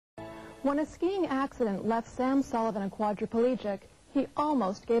When a skiing accident left Sam Sullivan a quadriplegic, he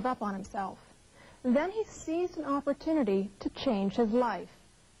almost gave up on himself. Then he seized an opportunity to change his life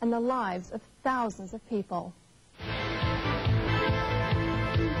and the lives of thousands of people.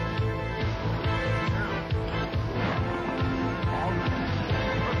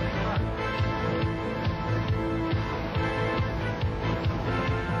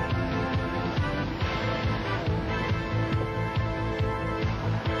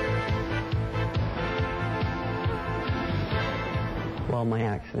 Well, my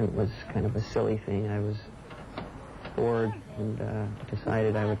accident was kind of a silly thing. I was bored and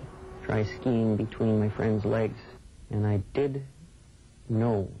decided I would try skiing between my friend's legs. And I did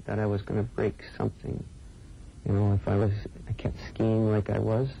know that I was going to break something. You know, if I kept skiing like I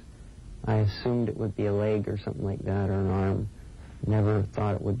was, I assumed it would be a leg or something like that, or an arm. Never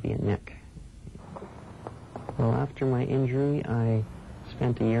thought it would be a neck. Well, after my injury, I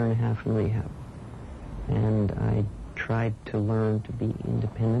spent 1.5 years in rehab. And I tried to learn to be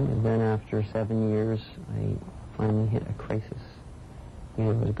independent, and then after 7 years, I finally hit a crisis.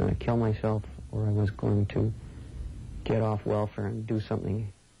 Either I was going to kill myself, or I was going to get off welfare and do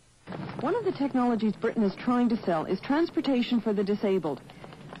something. One of the technologies Britain is trying to sell is transportation for the disabled.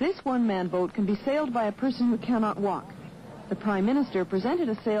 This one-man boat can be sailed by a person who cannot walk. The Prime Minister presented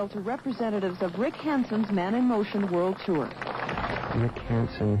a sale to representatives of Rick Hanson's Man in Motion World Tour. Rick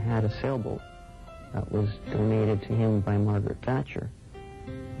Hanson had a sailboat that was donated to him by Margaret Thatcher.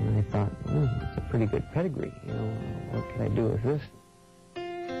 And I thought, that's a pretty good pedigree, you know, what could I do with this?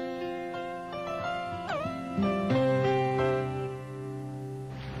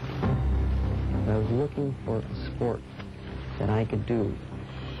 I was looking for a sport that I could do,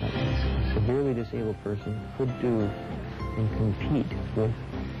 that a severely disabled person could do and compete with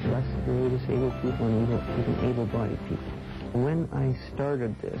less severely disabled people and even able-bodied people. When I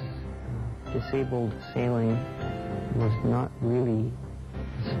started this, disabled sailing was not really a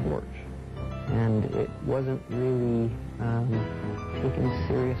sport, and it wasn't really taken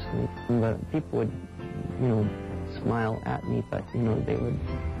seriously. But people would, you know, smile at me, but, you know, they would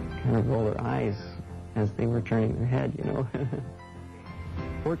kind of roll their eyes as they were turning their head, you know.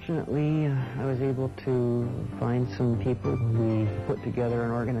 Fortunately, I was able to find some people. We put together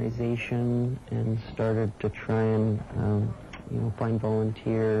an organization and started to try and you know, find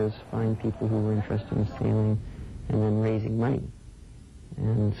volunteers, find people who were interested in sailing, and then raising money.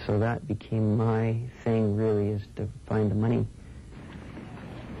 And so that became my thing, really, is to find the money.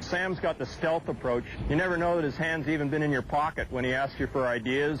 Sam's got the stealth approach. You never know that his hand's even been in your pocket when he asks you for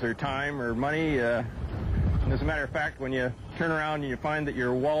ideas or time or money. And as a matter of fact, when you turn around and you find that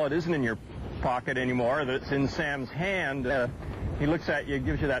your wallet isn't in your pocket anymore, that it's in Sam's hand, he looks at you,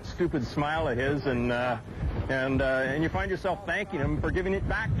 gives you that stupid smile of his, and you find yourself thanking him for giving it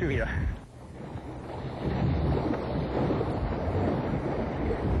back to you.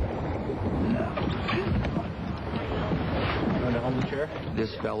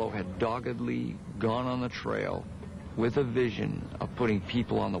 This fellow had doggedly gone on the trail with a vision of putting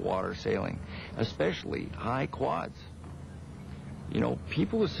people on the water sailing, especially high quads. You know,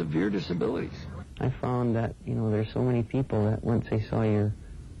 people with severe disabilities. I found that, you know, there's so many people that once they saw you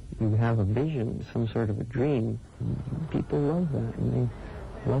have a vision, some sort of a dream, people love that, and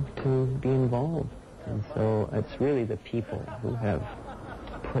they love to be involved. And so it's really the people who have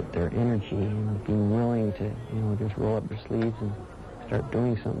put their energy and been willing to, you know, just roll up their sleeves and start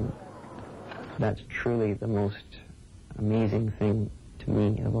doing something. That's truly the most amazing thing to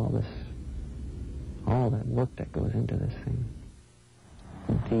me of all that work that goes into this thing.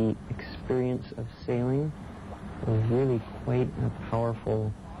 The experience of sailing was really quite a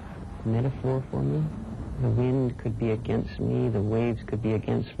powerful metaphor for me. The wind could be against me, the waves could be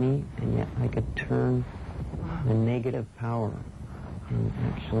against me, and yet I could turn the negative power and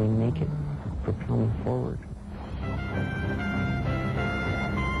actually make it propel me forward.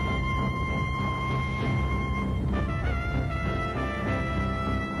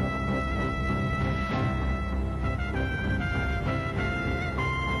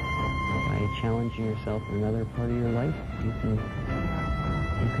 By challenging yourself in another part of your life, you can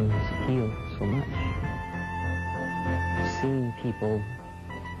heal so much. Seeing people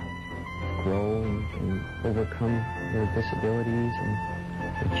grow and overcome their disabilities and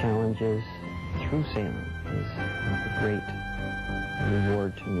their challenges through sailing is a great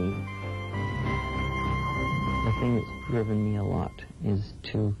reward to me. The thing that's driven me a lot is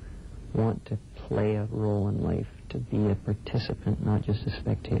to want to play a role in life, to be a participant, not just a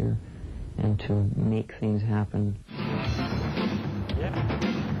spectator, and to make things happen. Yeah.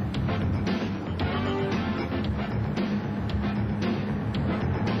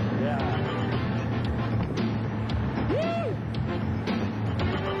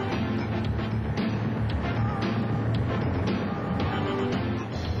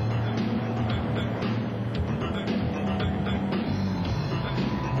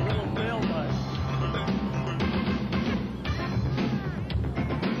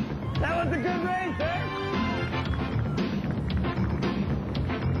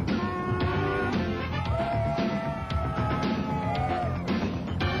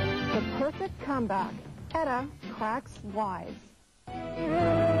 perfect comeback. Etta cracks wise.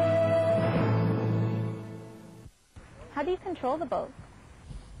 How do you control the boat?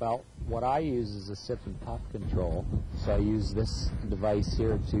 Well, what I use is a sip and puff control. So I use this device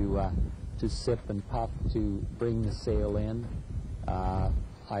here to sip and puff to bring the sail in.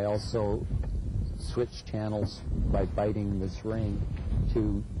 I also switch channels by biting this ring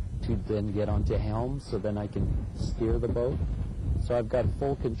to then get onto helm, so then I can steer the boat. So I've got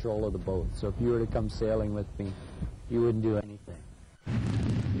full control of the boat. So if you were to come sailing with me, you wouldn't do anything.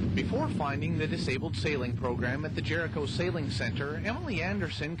 Before finding the disabled sailing program at the Jericho Sailing Center, Emily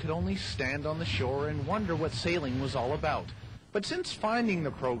Anderson could only stand on the shore and wonder what sailing was all about. But since finding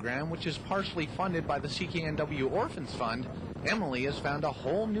the program, which is partially funded by the CKNW Orphans Fund, Emily has found a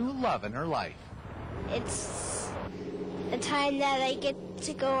whole new love in her life. It's a time that I get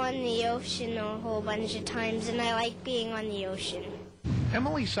to go on the ocean a whole bunch of times, and I like being on the ocean.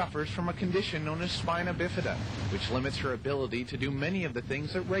 Emily suffers from a condition known as spina bifida, which limits her ability to do many of the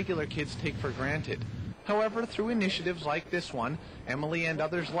things that regular kids take for granted. However, through initiatives like this one, Emily and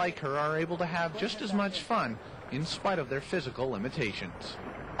others like her are able to have just as much fun in spite of their physical limitations.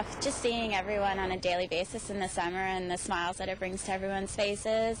 Just seeing everyone on a daily basis in the summer and the smiles that it brings to everyone's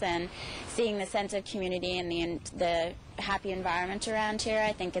faces and seeing the sense of community and the happy environment around here,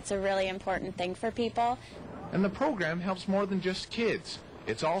 I think it's a really important thing for people. And the program helps more than just kids.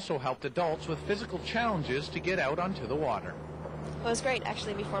 It's also helped adults with physical challenges to get out onto the water. Well, it was great.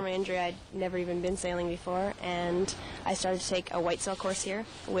 Actually, before my injury, I'd never even been sailing before, and I started to take a white sail course here,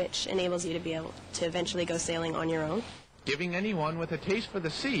 which enables you to be able to eventually go sailing on your own, Giving anyone with a taste for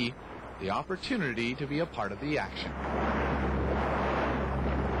the sea the opportunity to be a part of the action.